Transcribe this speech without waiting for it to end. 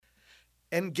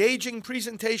engaging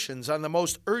presentations on the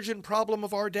most urgent problem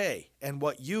of our day and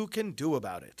what you can do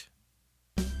about it.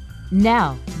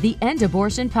 Now, the End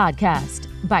Abortion Podcast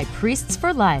by Priests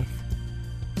for Life.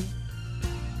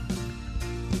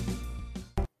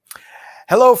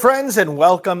 Hello, friends, and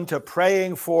welcome to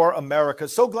Praying for America.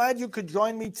 So glad you could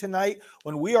join me tonight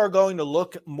when we are going to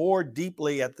look more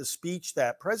deeply at the speech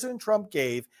that President Trump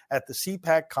gave at the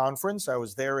CPAC conference. I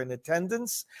was there in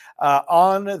attendance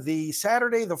on the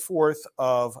Saturday, the 4th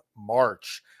of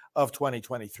March of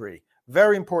 2023.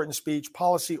 Very important speech,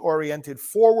 policy-oriented,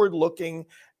 forward-looking,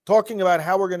 talking about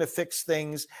how we're going to fix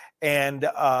things and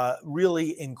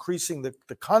really increasing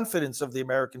the confidence of the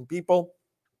American people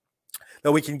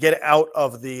that we can get out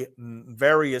of the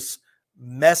various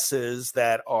messes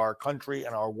that our country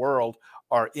and our world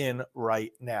are in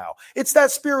right now. It's that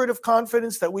spirit of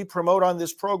confidence that we promote on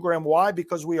this program. Why?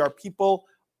 Because we are people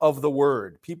of the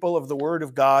Word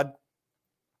of God.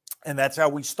 And that's how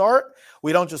we start.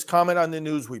 We don't just comment on the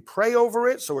news, we pray over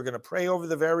it. So we're going to pray over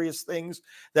the various things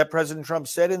that President Trump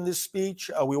said in this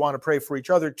speech. We want to pray for each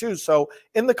other too. So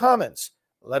in the comments,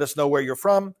 let us know where you're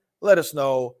from. Let us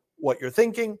know what you're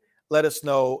thinking. Let us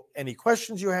know any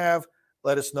questions you have.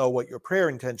 Let us know what your prayer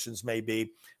intentions may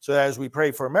be. So that as we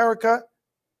pray for America,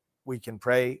 we can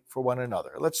pray for one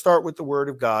another. Let's start with the Word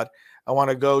of God. I want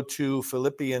to go to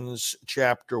Philippians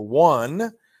chapter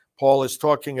 1. Paul is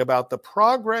talking about the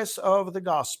progress of the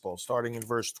gospel, starting in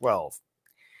verse 12.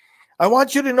 I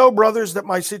want you to know, brothers, that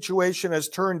my situation has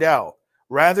turned out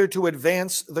rather to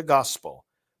advance the gospel,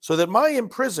 so that my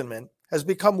imprisonment has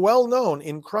become well known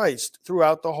in Christ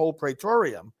throughout the whole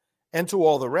praetorium and to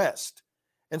all the rest.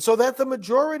 And so that the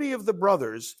majority of the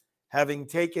brothers, having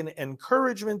taken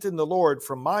encouragement in the Lord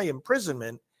from my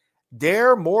imprisonment,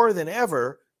 dare more than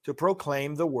ever to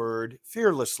proclaim the word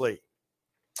fearlessly.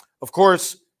 Of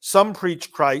course, some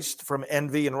preach Christ from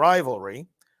envy and rivalry,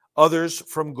 others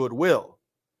from goodwill.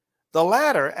 The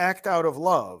latter act out of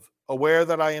love, aware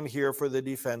that I am here for the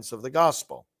defense of the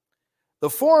gospel. The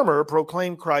former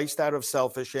proclaim Christ out of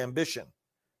selfish ambition,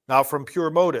 not from pure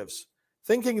motives,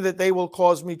 thinking that they will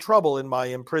cause me trouble in my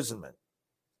imprisonment.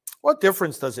 What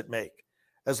difference does it make?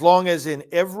 As long as in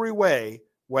every way,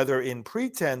 whether in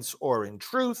pretense or in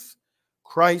truth,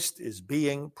 Christ is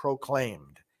being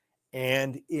proclaimed,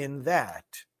 and in that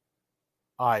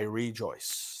I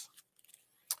rejoice.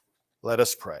 Let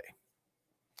us pray.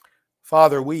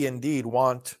 Father, we indeed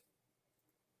want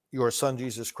your Son,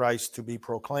 Jesus Christ, to be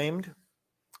proclaimed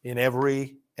in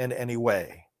every and any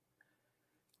way.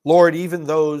 Lord, even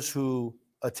those who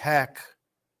attack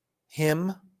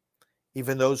him,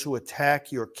 even those who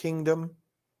attack your kingdom,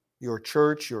 your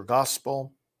church, your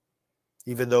gospel,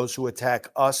 even those who attack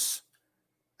us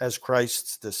as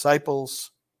Christ's disciples,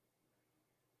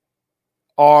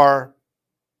 are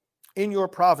in your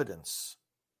providence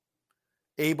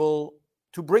able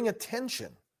to bring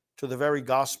attention to the very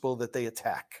gospel that they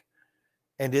attack.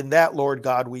 And in that, Lord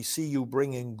God, we see you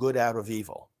bringing good out of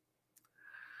evil.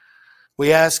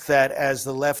 We ask that as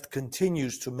the left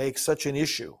continues to make such an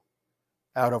issue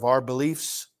out of our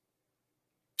beliefs,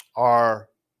 our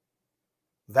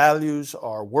values,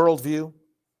 our worldview,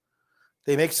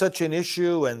 they make such an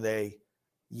issue and they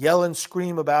yell and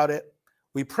scream about it.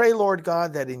 We pray, Lord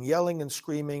God, that in yelling and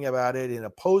screaming about it, in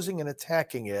opposing and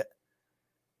attacking it,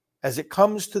 as it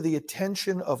comes to the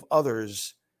attention of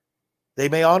others, they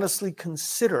may honestly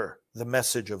consider the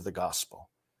message of the gospel,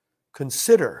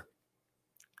 consider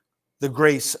the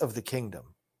grace of the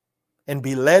kingdom, and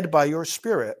be led by your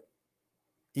Spirit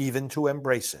even to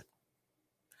embrace it.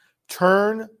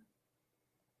 Turn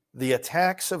the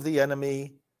attacks of the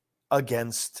enemy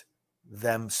against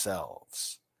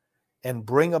themselves and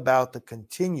bring about the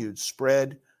continued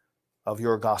spread of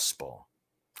your gospel.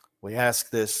 We ask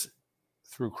this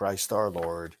through Christ our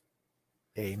Lord.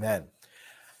 Amen.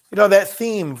 You know, that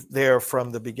theme there from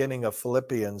the beginning of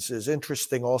Philippians is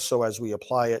interesting also as we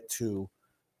apply it to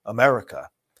America,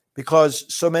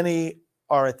 because so many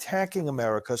are attacking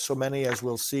America. So many, as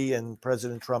we'll see in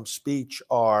President Trump's speech,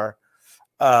 are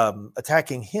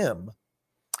attacking him.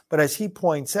 But as he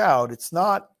points out, it's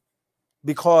not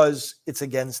because it's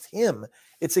against him,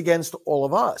 it's against all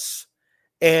of us.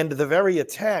 And the very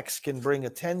attacks can bring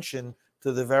attention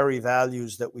to the very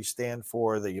values that we stand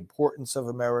for, the importance of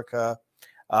America,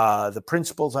 the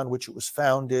principles on which it was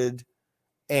founded,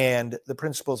 and the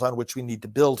principles on which we need to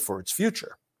build for its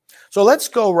future. So let's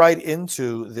go right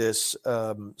into this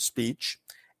speech,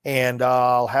 and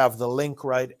I'll have the link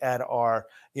right at our,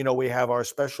 we have our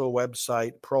special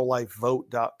website,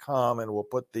 prolifevote.com, and we'll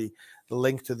put the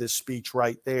link to this speech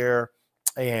right there.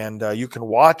 And you can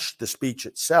watch the speech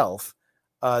itself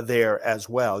there as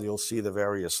well. You'll see the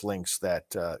various links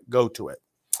that go to it.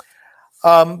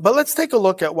 But let's take a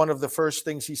look at one of the first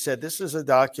things he said. This is a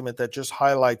document that just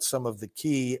highlights some of the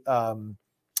key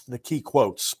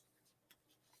quotes.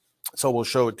 So we'll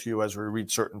show it to you as we read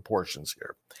certain portions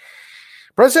here.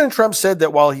 President Trump said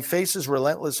that while he faces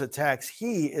relentless attacks,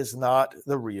 he is not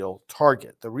the real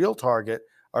target. The real target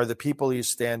are the people he's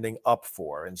standing up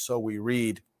for. And so we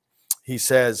read, he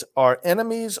says, our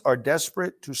enemies are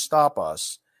desperate to stop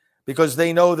us because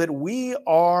they know that we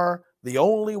are the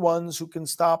only ones who can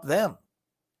stop them.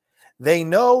 They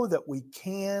know that we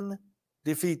can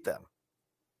defeat them.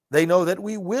 They know that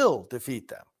we will defeat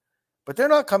them. But they're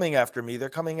not coming after me. They're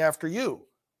coming after you.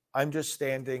 I'm just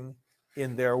standing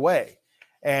in their way.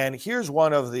 And here's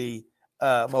one of the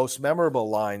most memorable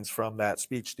lines from that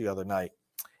speech the other night.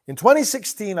 In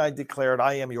 2016, I declared,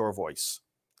 I am your voice.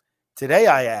 Today,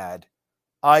 I add,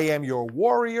 I am your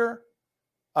warrior.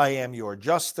 I am your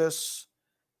justice.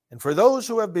 And for those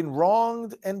who have been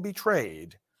wronged and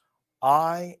betrayed,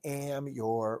 I am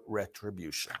your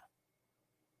retribution.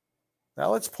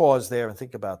 Now, let's pause there and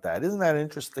think about that. Isn't that an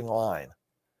interesting line?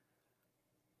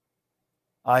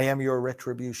 I am your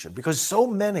retribution. Because so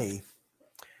many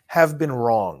have been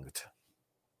wronged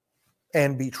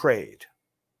and betrayed,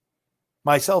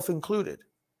 myself included.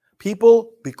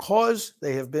 People, because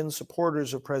they have been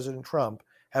supporters of President Trump,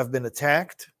 have been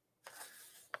attacked.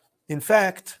 In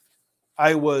fact,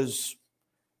 I was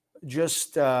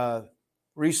just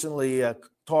recently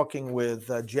talking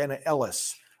with Jenna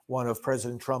Ellis, one of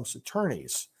President Trump's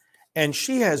attorneys, and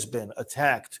she has been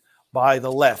attacked by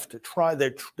the left.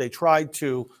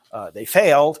 They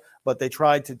failed, but they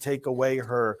tried to take away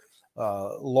her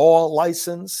law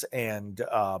license. And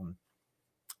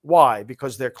why?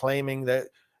 Because they're claiming that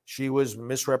she was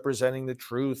misrepresenting the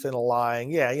truth and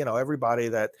lying. Yeah, everybody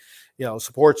that,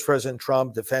 supports President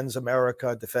Trump, defends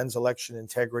America, defends election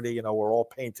integrity, we're all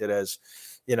painted as,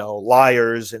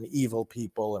 liars and evil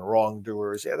people and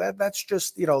wrongdoers. Yeah, that's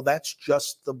just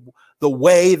the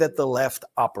way that the left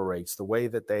operates, the way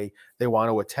that they want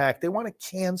to attack. They want to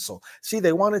cancel. See,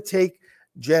 they want to take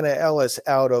Jenna Ellis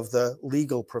out of the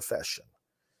legal profession.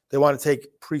 They want to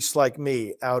take priests like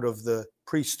me out of the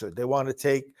priesthood. They want to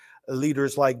take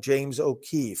leaders like James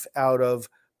O'Keefe out of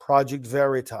Project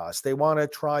Veritas. They want to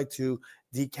try to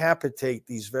decapitate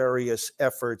these various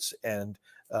efforts and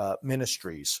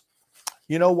ministries.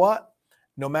 You know what?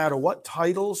 No matter what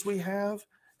titles we have,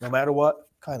 no matter what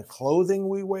kind of clothing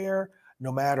we wear,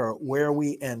 no matter where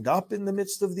we end up in the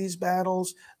midst of these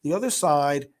battles, the other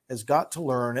side has got to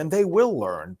learn, and they will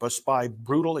learn, but by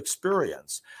brutal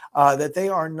experience, that they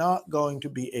are not going to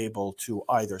be able to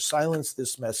either silence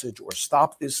this message or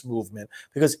stop this movement,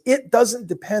 because it doesn't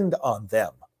depend on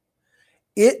them.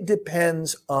 It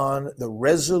depends on the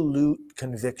resolute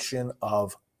conviction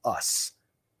of us,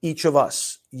 each of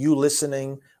us, you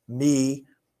listening, me,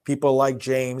 people like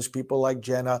James, people like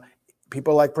Jenna,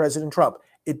 people like President Trump.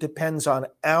 It depends on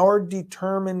our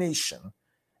determination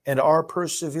and our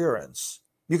perseverance.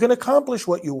 You can accomplish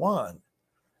what you want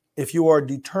if you are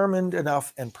determined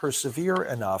enough and persevere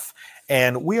enough,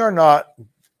 and we are not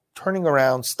turning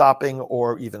around, stopping,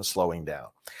 or even slowing down.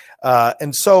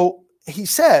 And so he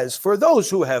says, for those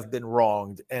who have been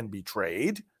wronged and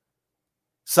betrayed,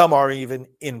 some are even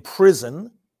in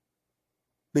prison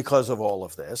because of all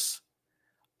of this,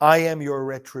 I am your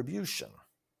retribution.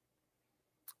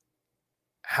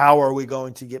 How are we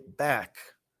going to get back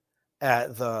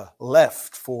at the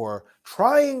left for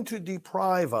trying to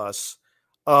deprive us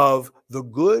of the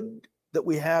good that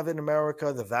we have in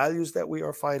America, the values that we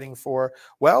are fighting for?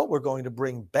 Well, we're going to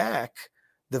bring back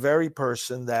the very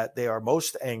person that they are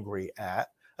most angry at.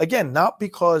 Again, not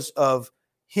because of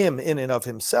him in and of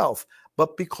himself,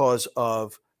 but because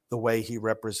of the way he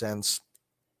represents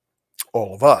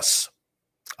all of us.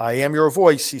 I am your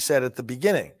voice, he said at the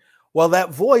beginning. Well,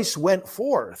 that voice went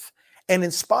forth and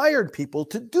inspired people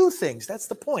to do things. That's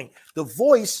the point. The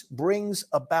voice brings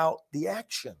about the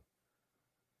action.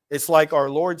 It's like our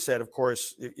Lord said, of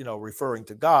course, referring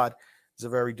to God, is a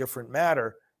very different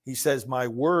matter. He says, my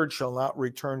word shall not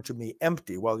return to me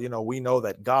empty. Well, we know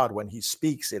that God, when he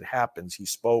speaks, it happens. He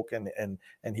spoke and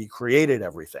he created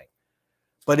everything.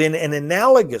 But in an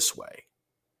analogous way,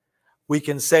 we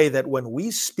can say that when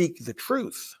we speak the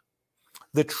truth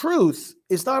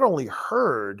is not only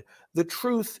heard, the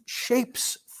truth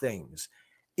shapes things.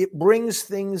 It brings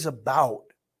things about.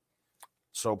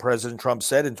 So President Trump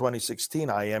said in 2016,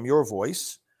 I am your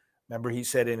voice. Remember, he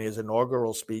said in his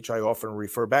inaugural speech, I often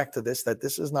refer back to this, that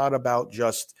this is not about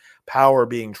just power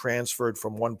being transferred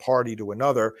from one party to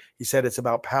another. He said it's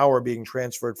about power being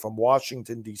transferred from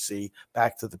Washington, D.C.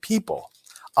 back to the people.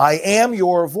 I am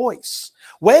your voice.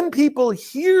 When people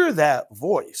hear that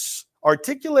voice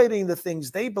articulating the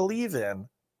things they believe in,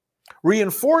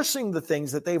 reinforcing the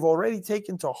things that they've already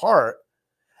taken to heart,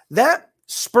 that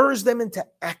spurs them into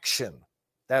action.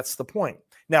 That's the point.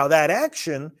 Now, that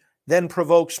action then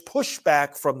provokes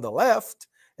pushback from the left,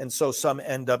 and so some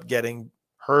end up getting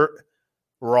hurt,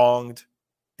 wronged,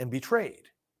 and betrayed.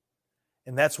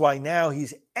 And that's why now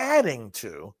he's adding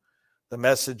to the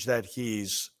message that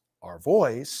he's our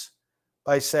voice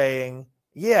by saying,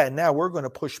 yeah, now we're going to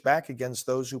push back against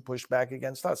those who push back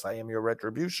against us. I am your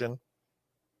retribution.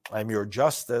 I'm your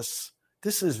justice.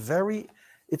 This is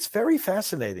it's very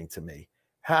fascinating to me.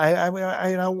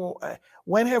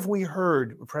 When have we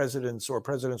heard presidents or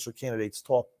presidential candidates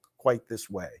talk quite this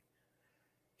way?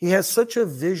 He has such a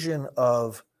vision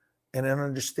of and an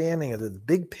understanding of the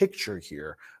big picture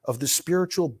here of the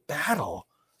spiritual battle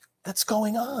that's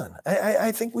going on.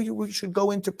 I think we should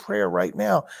go into prayer right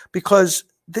now, because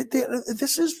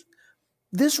this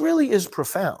really is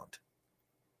profound.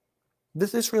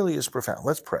 This really is profound.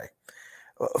 Let's pray.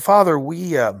 Father, we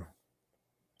hear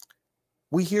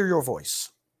your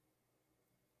voice.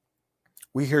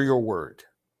 We hear your word.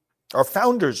 Our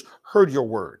founders heard your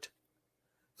word,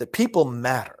 that people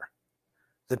matter,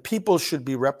 that people should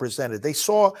be represented. They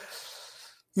saw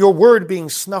your word being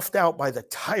snuffed out by the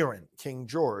tyrant, King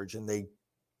George, and they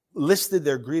listed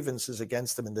their grievances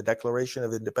against him in the Declaration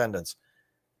of Independence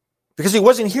because he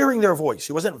wasn't hearing their voice.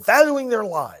 He wasn't valuing their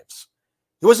lives.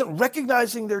 He wasn't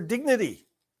recognizing their dignity.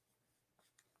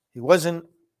 He wasn't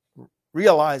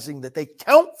realizing that they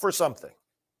count for something.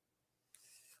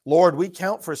 Lord, we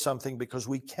count for something because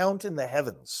we count in the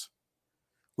heavens.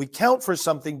 We count for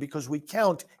something because we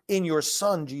count in your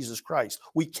Son, Jesus Christ.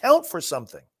 We count for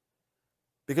something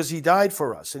because he died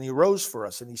for us and he rose for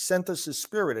us and he sent us his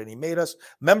Spirit and he made us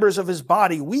members of his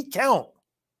body. We count.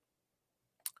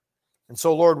 And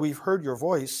so, Lord, we've heard your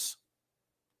voice,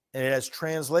 and it has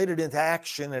translated into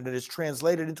action, and it has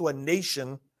translated into a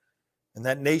nation, and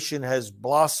that nation has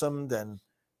blossomed and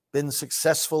been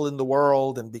successful in the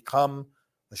world and become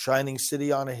a shining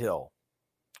city on a hill.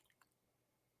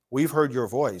 We've heard your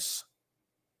voice,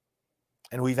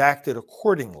 and we've acted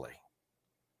accordingly.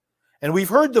 And we've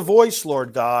heard the voice,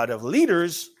 Lord God, of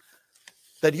leaders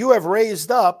that you have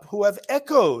raised up who have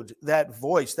echoed that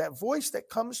voice that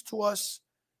comes to us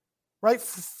right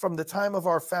from the time of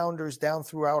our founders down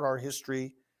throughout our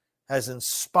history, has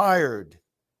inspired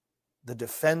the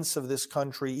defense of this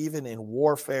country, even in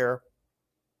warfare.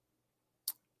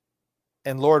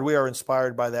 And Lord, we are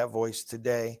inspired by that voice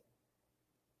today.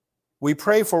 We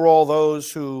pray for all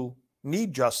those who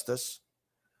need justice.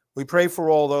 We pray for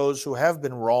all those who have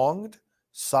been wronged,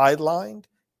 sidelined,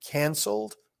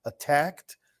 canceled,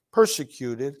 attacked,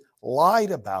 persecuted,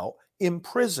 lied about,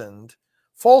 imprisoned,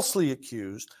 falsely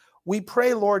accused. We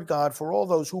pray, Lord God, for all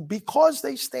those who, because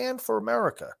they stand for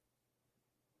America,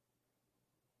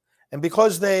 and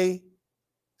because they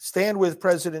stand with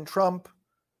President Trump,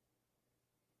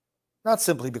 not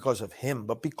simply because of him,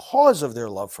 but because of their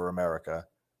love for America,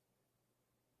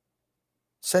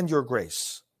 send your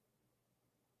grace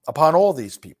upon all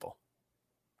these people.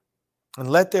 And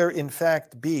let there, in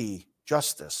fact, be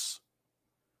justice.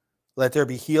 Let there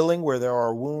be healing where there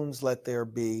are wounds. Let there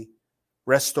be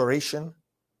restoration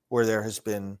where there has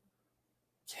been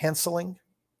canceling.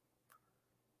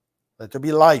 Let there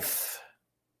be life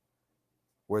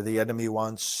where the enemy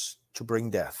wants to bring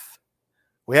death.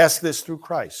 We ask this through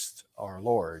Christ, our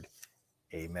Lord.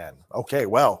 Amen. Okay,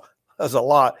 well, there's a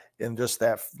lot in just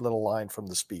that little line from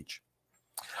the speech.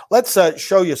 Let's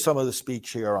show you some of the speech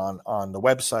here on the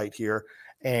website here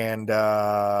and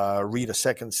read a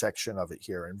second section of it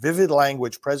here. In vivid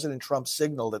language, President Trump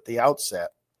signaled at the outset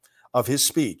of his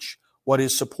speech what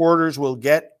his supporters will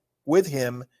get with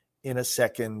him in a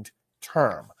second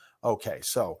term. Okay,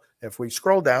 so if we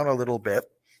scroll down a little bit,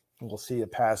 we'll see a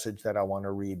passage that I want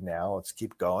to read now. Let's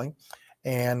keep going.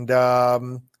 And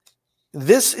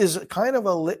this is kind of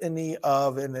a litany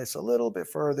of, and it's a little bit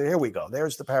further. Here we go.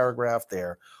 There's the paragraph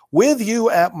there. With you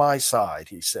at my side,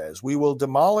 he says, we will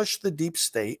demolish the deep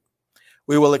state.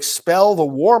 We will expel the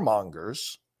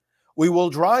warmongers. We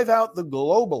will drive out the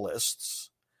globalists.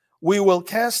 We will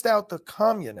cast out the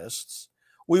communists.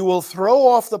 We will throw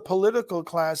off the political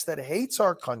class that hates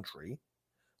our country.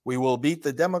 We will beat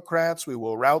the Democrats. We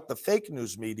will rout the fake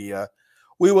news media.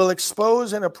 We will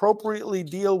expose and appropriately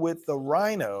deal with the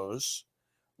rhinos.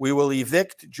 We will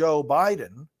evict Joe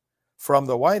Biden from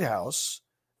the White House,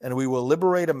 and we will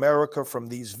liberate America from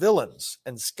these villains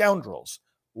and scoundrels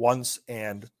once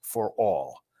and for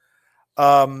all.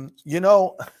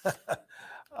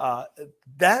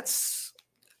 That's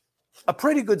a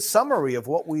pretty good summary of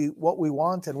what we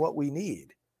want and what we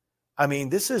need. I mean,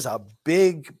 this is a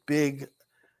big, big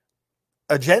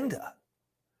agenda.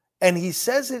 And he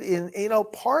says it in,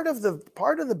 part of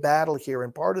the battle here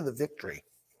and part of the victory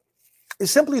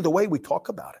is simply the way we talk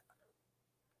about it.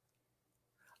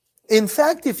 In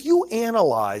fact, if you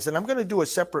analyze, and I'm going to do a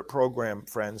separate program,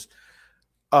 friends,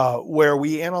 where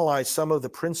we analyze some of the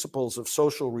principles of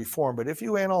social reform, but if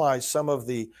you analyze some of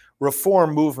the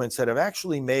reform movements that have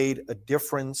actually made a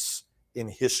difference in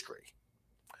history,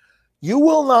 you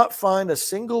will not find a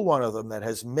single one of them that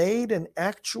has made an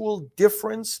actual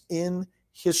difference in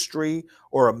history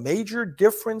or a major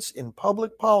difference in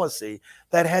public policy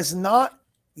that has not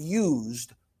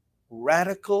used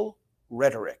radical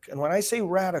rhetoric. And when I say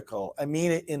radical, I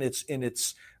mean it in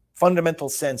its fundamental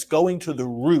sense, going to the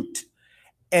root.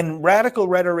 And radical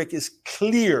rhetoric is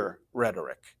clear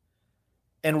rhetoric.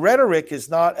 And rhetoric is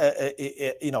not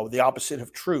the opposite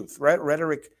of truth.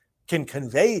 Rhetoric can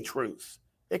convey truth.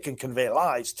 It can convey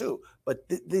lies too. But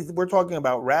we're talking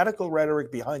about radical rhetoric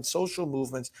behind social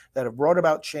movements that have brought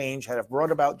about change, that have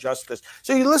brought about justice.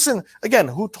 So you listen, again,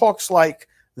 who talks like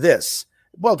this?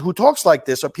 Well, who talks like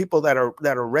this are people that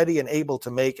are ready and able to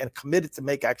make and committed to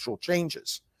make actual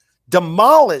changes.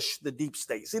 Demolish the deep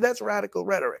state. See, that's radical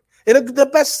rhetoric in the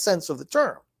best sense of the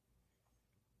term.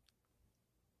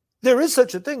 There is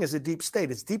such a thing as a deep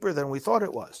state. It's deeper than we thought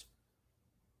it was.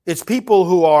 It's people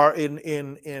who are in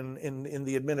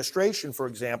the administration, for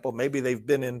example. Maybe they've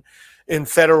been in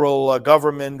federal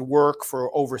government work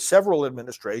for over several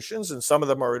administrations, and some of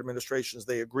them are administrations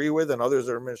they agree with, and others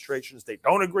are administrations they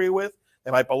don't agree with. They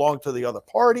might belong to the other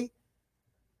party.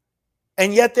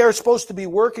 And yet they're supposed to be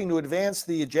working to advance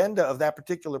the agenda of that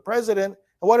particular president.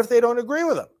 And what if they don't agree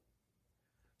with him?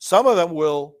 Some of them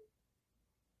will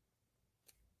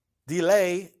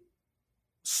delay,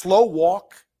 slow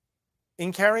walk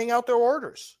in carrying out their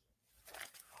orders.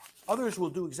 Others will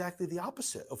do exactly the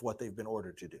opposite of what they've been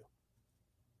ordered to do.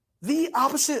 The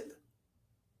opposite.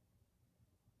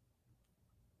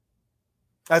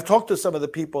 I've talked to some of the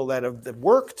people that have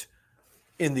worked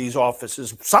in these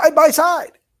offices side by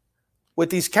side with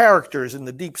these characters in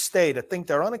the deep state that think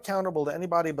they're unaccountable to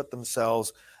anybody but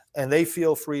themselves, and they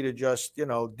feel free to just,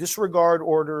 disregard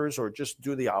orders or just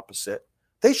do the opposite.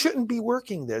 They shouldn't be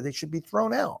working there. They should be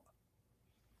thrown out.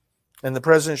 And the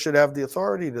president should have the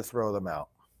authority to throw them out.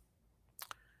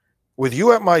 With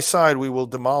you at my side, we will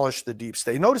demolish the deep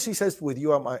state. Notice he says, with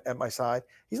you at my side.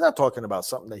 He's not talking about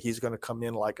something that he's going to come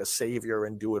in like a savior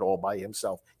and do it all by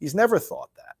himself. He's never thought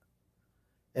that.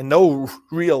 And no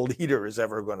real leader is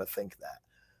ever going to think that.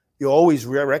 You always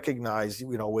recognize,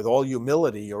 with all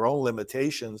humility, your own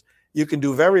limitations. You can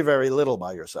do very, very little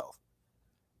by yourself.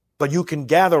 But you can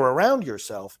gather around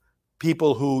yourself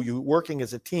people who you working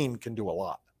as a team can do a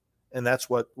lot. And that's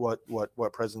what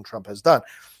President Trump has done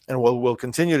and will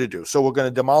continue to do. So we're going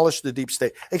to demolish the deep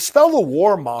state, expel the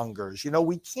warmongers.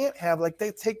 We can't have,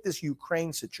 they take this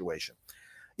Ukraine situation.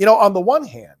 On the one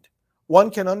hand, one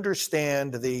can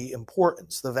understand the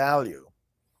importance, the value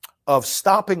of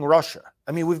stopping Russia.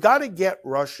 I mean, we've got to get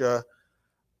Russia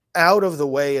out of the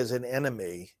way as an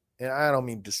enemy. And I don't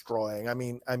mean destroying. I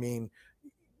mean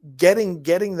getting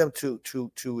them to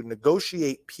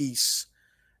negotiate peace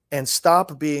and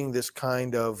stop being this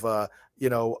kind of a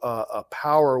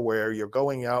power where you're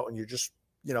going out and you're just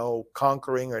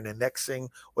conquering and annexing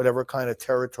whatever kind of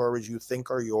territories you think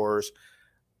are yours.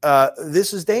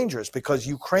 This is dangerous because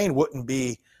Ukraine wouldn't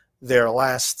be their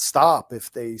last stop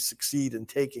if they succeed in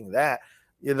taking that.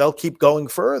 They'll keep going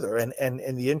further, and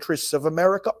the interests of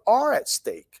America are at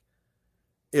stake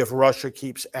if Russia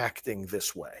keeps acting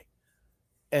this way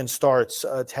and starts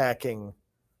attacking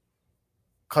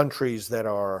countries that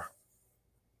are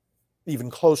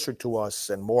even closer to us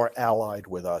and more allied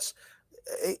with us.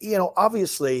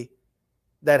 Obviously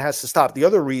that has to stop. The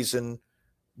other reason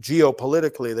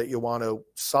geopolitically that you want to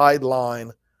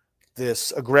sideline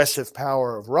this aggressive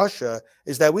power of Russia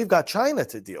is that we've got China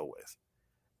to deal with.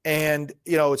 And,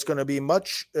 it's going to be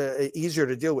much easier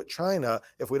to deal with China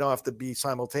if we don't have to be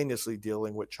simultaneously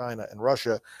dealing with China and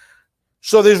Russia.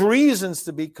 So there's reasons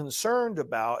to be concerned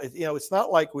about it. It's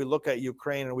not like we look at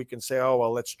Ukraine and we can say, oh,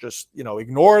 well, let's just,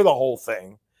 ignore the whole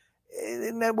thing.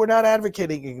 And we're not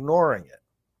advocating ignoring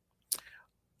it.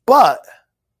 But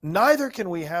neither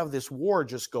can we have this war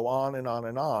just go on and on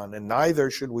and on, and neither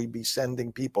should we be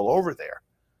sending people over there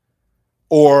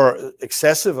or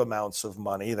excessive amounts of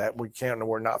money that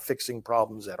we're not fixing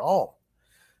problems at all.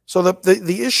 So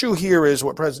the issue here is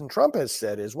what President Trump has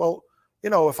said is, well,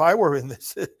 if I were in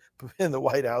the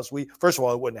White House, first of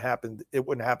all, it wouldn't happen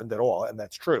at all, and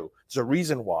that's true. There's a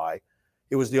reason why.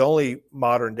 He was the only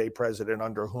modern day president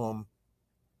under whom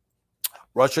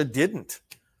Russia didn't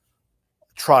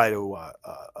try to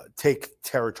take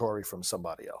territory from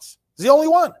somebody else. It's the only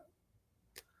one.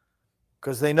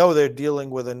 Because they know they're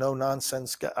dealing with a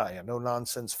no-nonsense guy, a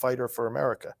no-nonsense fighter for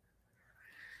America.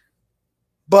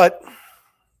 But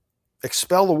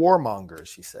expel the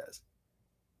warmongers, he says.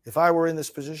 If I were in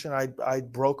this position,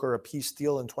 I'd broker a peace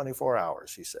deal in 24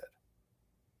 hours, he said.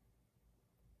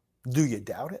 Do you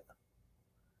doubt it?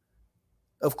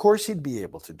 Of course he'd be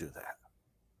able to do that.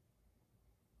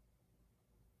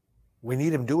 We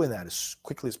need him doing that as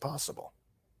quickly as possible.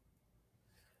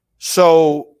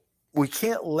 So we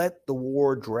can't let the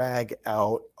war drag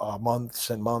out months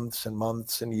and months and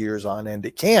months and years on end.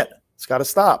 It can't. It's got to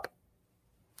stop.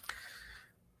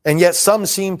 And yet some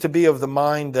seem to be of the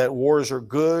mind that wars are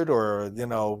good, or,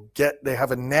 they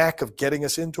have a knack of getting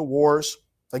us into wars.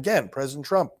 Again, President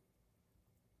Trump,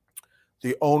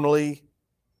 the only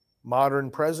modern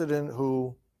president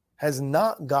who has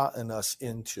not gotten us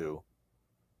into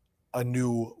a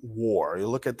new war. You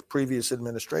look at the previous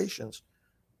administrations,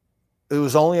 it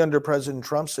was only under President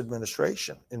Trump's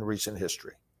administration in recent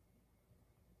history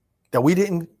that we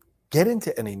didn't get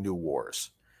into any new wars.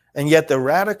 And yet the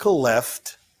radical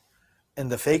left and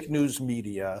the fake news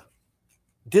media,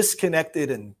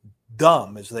 disconnected and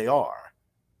dumb as they are,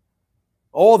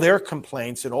 all their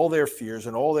complaints and all their fears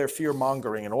and all their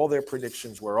fear-mongering and all their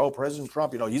predictions were, President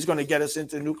Trump, he's going to get us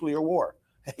into nuclear war.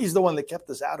 He's the one that kept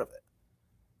us out of it.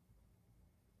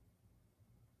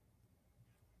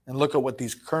 And look at what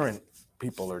these current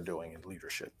people are doing in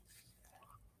leadership.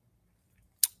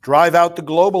 Drive out the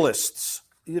globalists.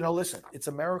 Listen, it's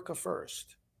America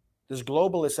first. There's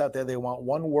globalists out there. They want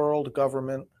one world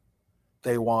government.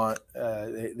 They want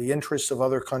the interests of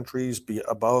other countries be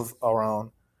above our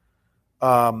own.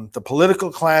 The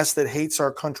political class that hates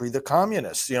our country, the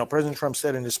communists. President Trump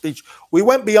said in his speech,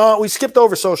 we skipped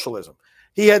over socialism.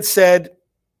 He had said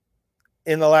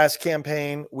in the last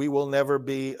campaign, we will never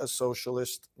be a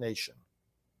socialist nation.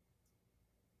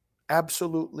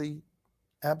 Absolutely,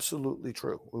 absolutely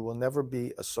true. We will never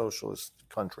be a socialist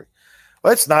country.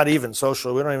 Well, it's not even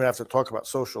social. We don't even have to talk about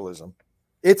socialism.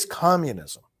 It's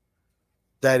communism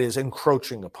that is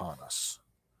encroaching upon us.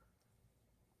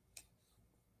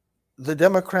 The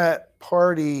Democrat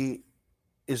Party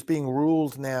is being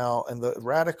ruled now, and the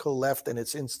radical left and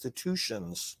its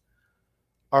institutions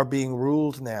are being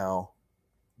ruled now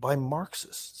by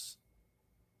Marxists.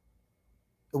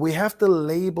 We have to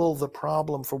label the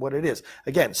problem for what it is.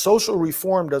 Again, social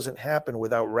reform doesn't happen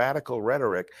without radical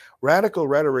rhetoric. Radical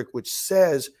rhetoric which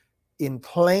says in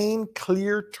plain,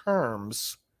 clear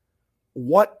terms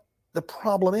what the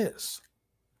problem is.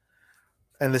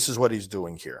 And this is what he's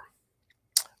doing here.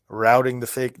 Routing the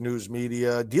fake news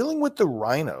media, dealing with the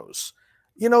rhinos.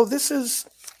 This is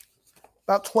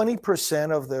about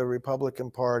 20% of the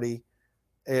Republican Party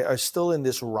are still in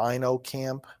this rhino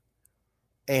camp.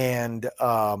 And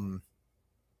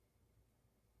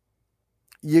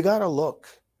you got to look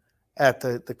at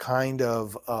the kind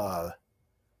of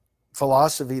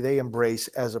philosophy they embrace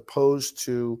as opposed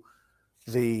to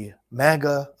the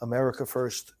MAGA, America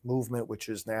First movement, which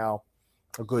is now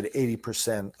a good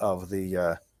 80% of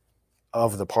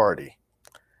the party.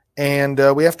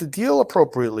 And we have to deal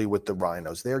appropriately with the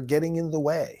rhinos. They're getting in the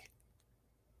way.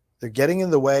 They're getting in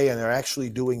the way, and they're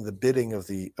actually doing the bidding of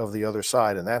the other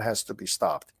side, and that has to be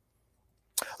stopped.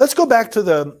 Let's go back to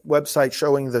the website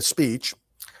showing the speech,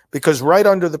 because right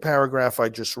under the paragraph I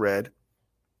just read,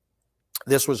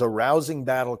 this was a rousing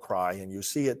battle cry, and you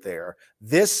see it there.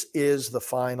 This is the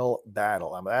final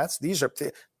battle. These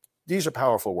are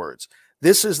powerful words.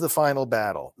 This is the final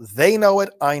battle. They know it,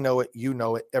 I know it, you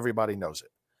know it, everybody knows it.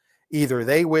 Either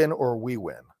they win or we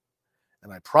win.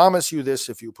 And I promise you this,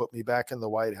 if you put me back in the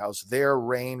White House, their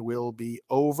reign will be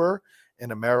over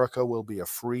and America will be a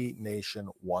free nation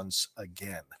once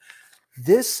again.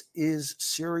 This is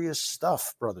serious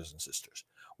stuff, brothers and sisters.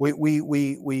 We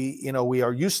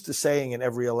are used to saying in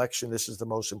every election, this is the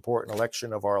most important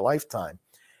election of our lifetime.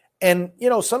 And,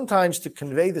 sometimes to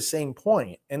convey the same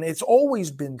point, and it's always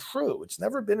been true. It's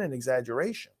never been an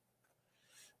exaggeration.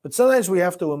 But sometimes we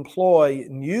have to employ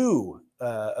new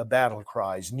battle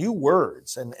cries, new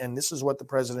words. And this is what the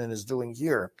president is doing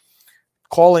here,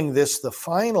 calling this the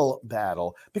final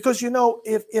battle. Because,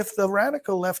 if the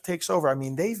radical left takes over,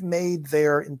 they've made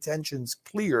their intentions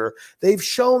clear. They've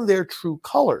shown their true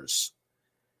colors.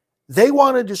 They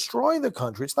want to destroy the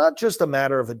country. It's not just a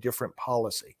matter of a different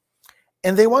policy.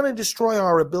 And they want to destroy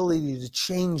our ability to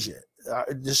change it,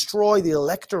 destroy the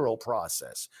electoral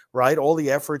process, right? All the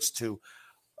efforts to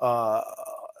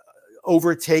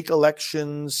overtake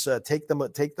elections, take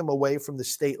them away from the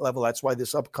state level. That's why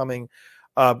this upcoming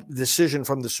decision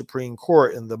from the Supreme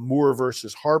Court in the Moore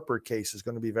versus Harper case is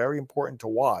going to be very important to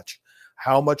watch.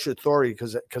 How much authority,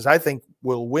 because I think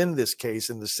we'll win this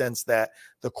case in the sense that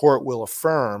the court will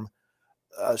affirm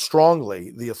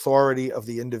strongly the authority of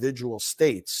the individual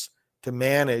states to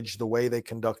manage the way they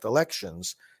conduct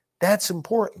elections. That's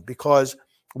important because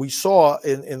we saw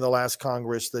in the last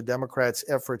Congress the Democrats'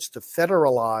 efforts to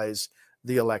federalize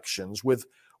the elections with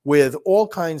all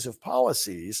kinds of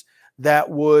policies that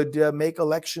would make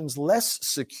elections less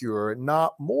secure,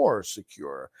 not more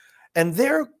secure. And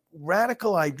their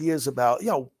radical ideas about,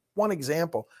 one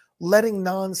example, letting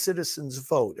non-citizens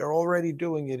vote. They're already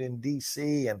doing it in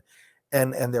D.C.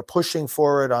 and they're pushing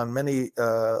for it on many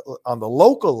on the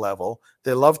local level.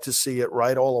 They love to see it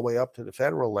right all the way up to the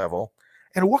federal level.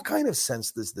 And what kind of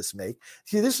sense does this make?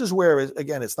 See, this is where,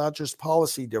 again, it's not just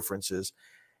policy differences.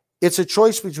 It's a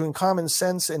choice between common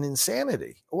sense and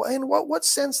insanity. And what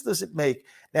sense does it make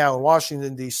now in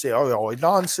Washington, D.C.?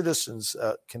 Non-citizens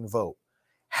can vote.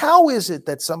 How is it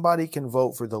that somebody can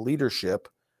vote for the leadership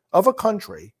of a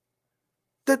country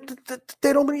that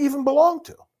they don't even belong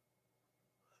to?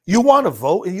 You want to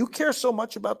vote, and you care so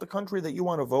much about the country that you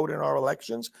want to vote in our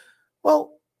elections?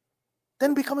 Well,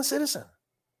 then become a citizen.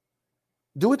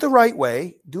 Do it the right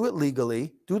way. Do it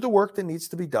legally. Do the work that needs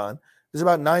to be done. There's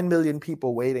about 9 million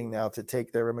people waiting now to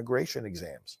take their immigration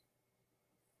exams.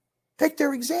 Take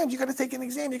their exams. You got to take an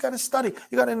exam. You got to study.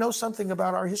 You got to know something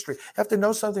about our history. You have to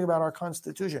know something about our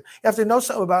Constitution. You have to know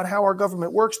something about how our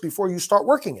government works before you start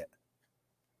working it.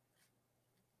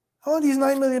 Oh, these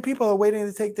 9 million people are waiting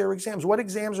to take their exams. What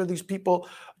exams are these people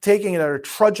taking that are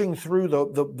trudging through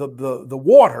the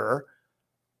water,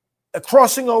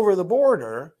 crossing over the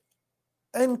border,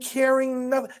 and caring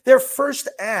nothing? Their first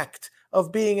act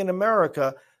of being in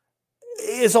America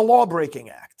is a law-breaking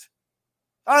act.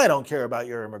 I don't care about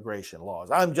your immigration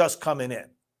laws. I'm just coming in.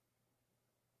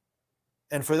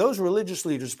 And for those religious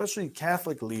leaders, especially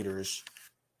Catholic leaders,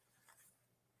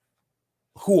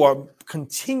 who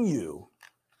continue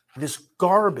this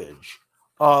garbage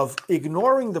of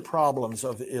ignoring the problems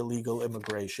of illegal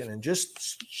immigration and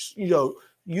just,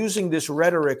 using this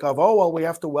rhetoric of, we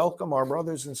have to welcome our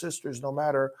brothers and sisters no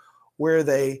matter where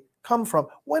they come from.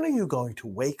 When are you going to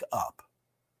wake up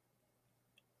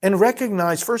and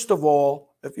recognize, first of all,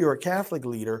 if you're a Catholic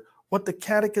leader, what the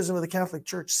Catechism of the Catholic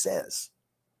Church says?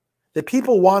 That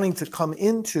people wanting to come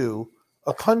into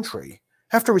a country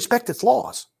have to respect its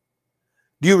laws.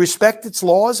 Do you respect its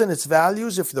laws and its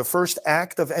values if the first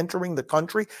act of entering the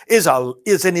country is an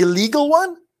illegal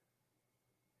one?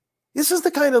 This is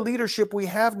the kind of leadership we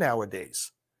have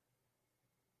nowadays.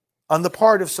 On the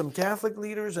part of some Catholic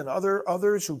leaders and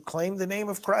others who claim the name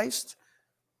of Christ,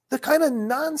 the kind of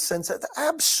nonsense, the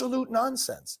absolute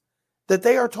nonsense that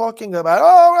they are talking about,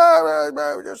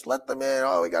 just let them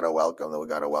in, we got to welcome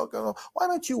them. Why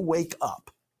don't you wake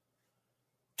up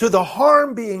to the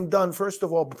harm being done, first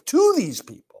of all, to these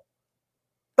people,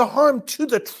 the harm to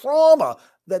the trauma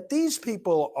that these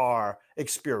people are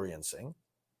experiencing,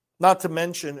 not to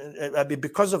mention,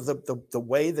 because of the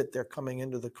way that they're coming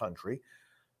into the country,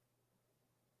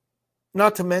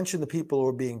 not to mention the people who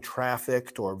are being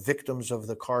trafficked or victims of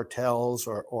the cartels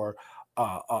or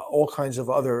all kinds of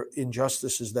other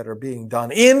injustices that are being done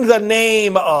in the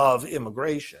name of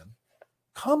immigration.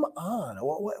 Come on.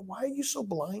 Why are you so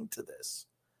blind to this?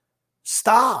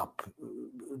 Stop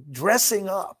dressing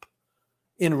up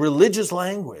in religious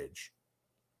language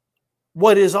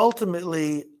what is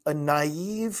ultimately a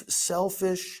naive,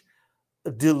 selfish,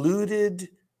 deluded,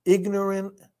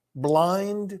 ignorant,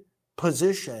 blind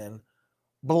position,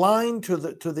 blind to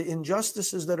the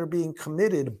injustices that are being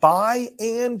committed by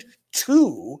and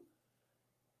to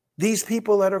these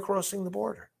people that are crossing the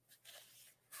border.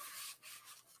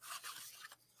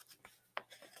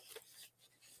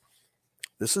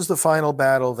 This is the final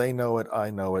battle. They know it.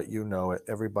 I know it. You know it.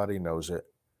 Everybody knows it.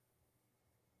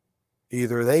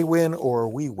 Either they win or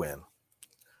we win.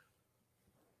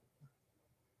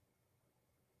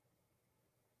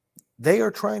 They are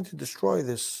trying to destroy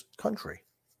this country.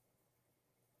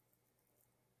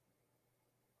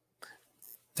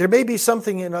 There may be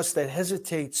something in us that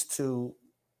hesitates to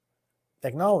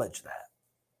acknowledge that.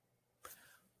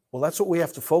 Well, that's what we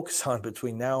have to focus on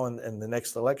between now and the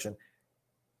next election.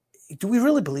 Do we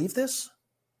really believe this?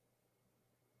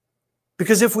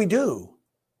 Because if we do,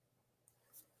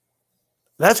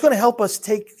 that's going to help us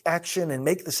take action and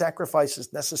make the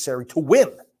sacrifices necessary to win.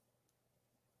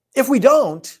 If we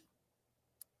don't,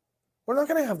 we're not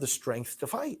going to have the strength to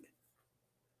fight.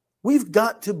 We've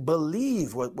got to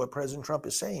believe what President Trump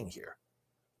is saying here.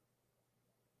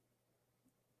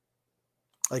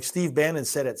 Like Steve Bannon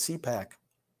said at CPAC,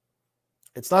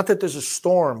 It's not that there's a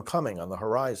storm coming on the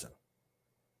horizon.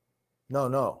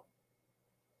 No.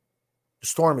 The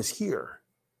storm is here.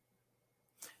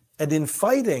 And in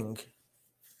fighting,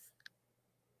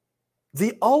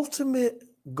 the ultimate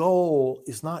goal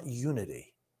is not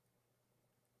unity.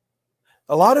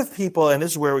 A lot of people, and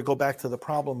this is where we go back to the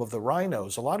problem of the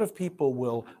rhinos, a lot of people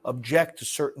will object to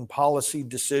certain policy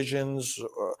decisions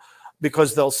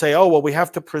because they'll say, oh, well, we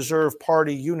have to preserve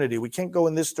party unity. We can't go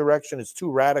in this direction. It's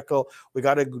too radical. We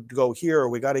got to go here. Or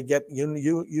we got to get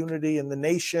unity in the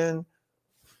nation.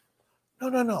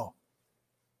 No.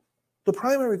 The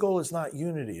primary goal is not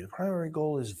unity. The primary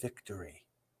goal is victory.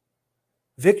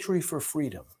 Victory for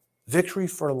freedom. Victory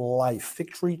for life.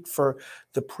 Victory for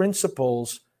the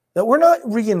principles that we're not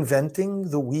reinventing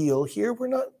the wheel here. We're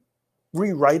not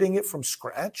rewriting it from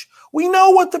scratch. We know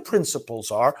what the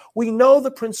principles are. We know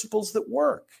the principles that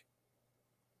work.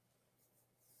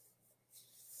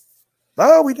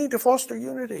 Oh, we need to foster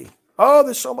unity. Oh,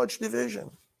 there's so much division.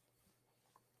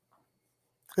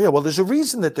 Yeah, well, there's a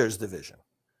reason that there's division.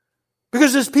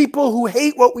 Because there's people who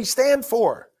hate what we stand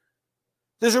for.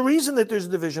 There's a reason that there's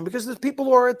division, because there's people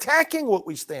who are attacking what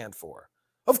we stand for.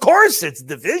 Of course it's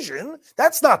division.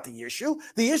 That's not the issue.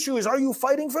 The issue is, are you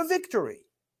fighting for victory?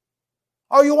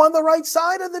 Are you on the right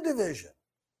side of the division?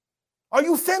 Are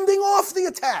you fending off the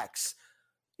attacks?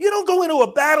 You don't go into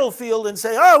a battlefield and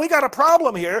say, oh, we got a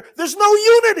problem here. There's no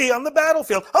unity on the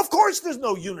battlefield. Of course there's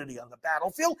no unity on the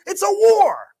battlefield. It's a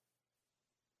war.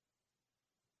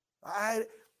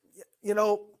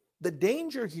 The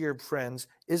danger here, friends,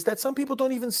 is that some people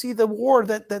don't even see the war,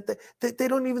 that they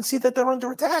don't even see that they're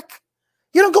under attack.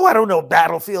 You don't go out on a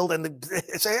battlefield and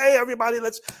say, hey, everybody,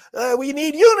 we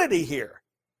need unity here.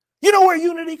 You know where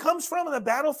unity comes from in the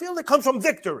battlefield? It comes from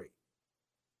victory.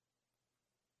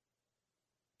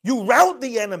 You rout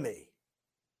the enemy,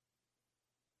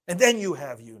 and then you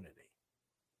have unity.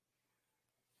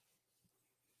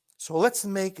 So let's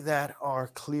make that our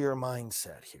clear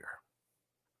mindset here.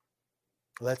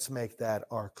 Let's make that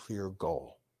our clear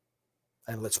goal.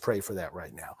 And let's pray for that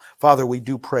right now. Father, we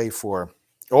do pray for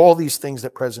all these things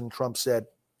that President Trump said.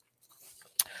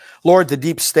 Lord, the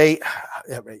deep state,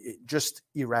 just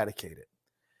eradicate it.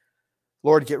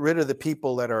 Lord, get rid of the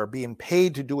people that are being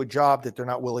paid to do a job that they're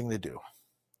not willing to do,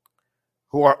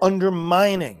 who are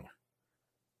undermining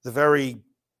the very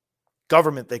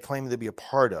government they claim to be a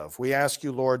part of. We ask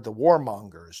you, Lord, the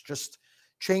warmongers, just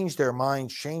change their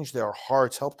minds, change their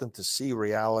hearts, help them to see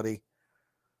reality.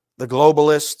 The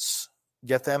globalists,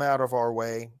 get them out of our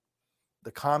way.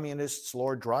 The communists,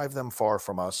 Lord, drive them far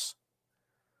from us.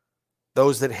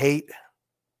 Those that hate,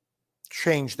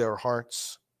 change their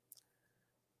hearts.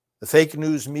 The fake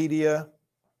news media,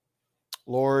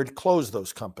 Lord, close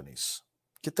those companies.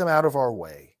 Get them out of our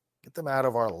way. Get them out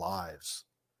of our lives.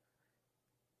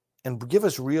 And give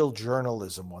us real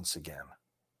journalism once again.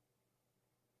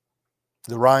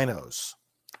 The rhinos.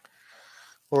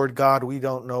 Lord God, we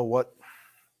don't know what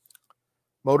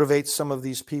motivates some of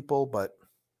these people, but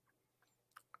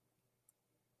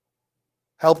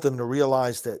help them to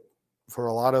realize that for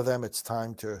a lot of them, it's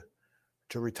time to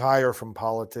retire from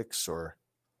politics, or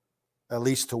at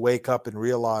least to wake up and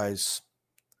realize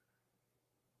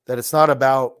that it's not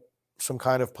about some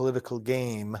kind of political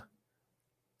game.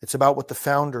 It's about what the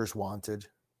founders wanted,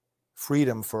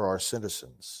 freedom for our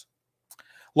citizens.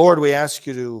 Lord, we ask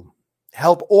you to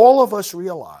help all of us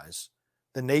realize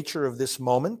the nature of this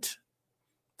moment,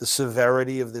 the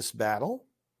severity of this battle,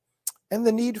 and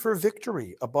the need for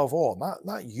victory above all,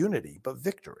 not unity, but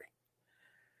victory.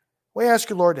 We ask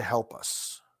you, Lord, to help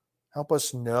us. Help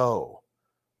us know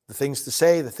the things to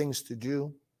say, the things to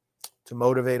do, to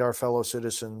motivate our fellow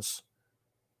citizens,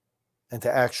 and to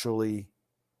actually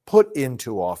put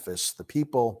into office the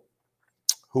people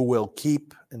who will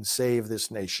keep and save this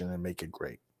nation and make it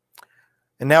great.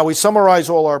 And now we summarize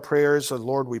all our prayers. And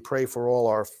Lord, we pray for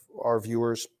all our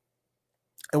viewers.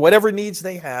 And whatever needs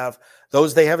they have,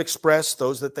 those they have expressed,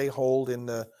 those that they hold in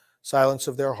the silence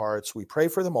of their hearts, we pray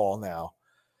for them all now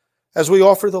as we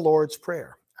offer the Lord's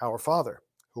Prayer. Our Father,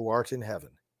 who art in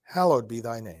heaven, hallowed be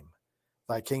thy name.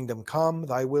 Thy kingdom come,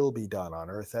 thy will be done on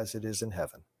earth as it is in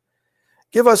heaven.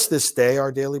 Give us this day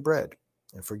our daily bread,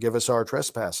 and forgive us our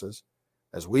trespasses,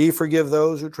 as we forgive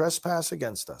those who trespass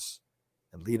against us.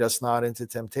 And lead us not into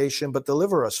temptation, but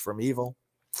deliver us from evil.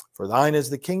 For thine is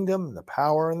the kingdom, the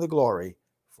power, and the glory,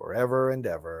 forever and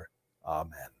ever.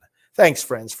 Amen. Thanks,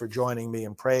 friends, for joining me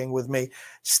and praying with me.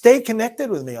 Stay connected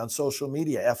with me on social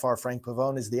media. FR Frank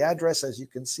Pavone is the address, as you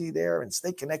can see there. And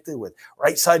stay connected with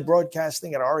Right Side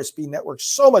Broadcasting and RSB Network.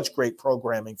 So much great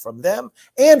programming from them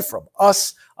and from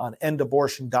us on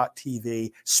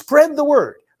endabortion.tv. Spread the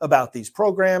word about these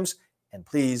programs And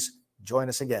please join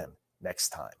us again next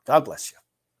time. God bless you.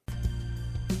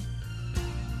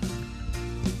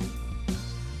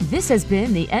 This has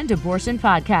been the End Abortion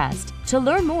Podcast. To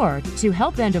learn more, to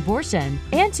help end abortion,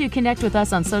 and to connect with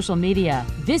us on social media,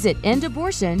 visit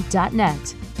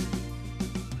endabortion.net.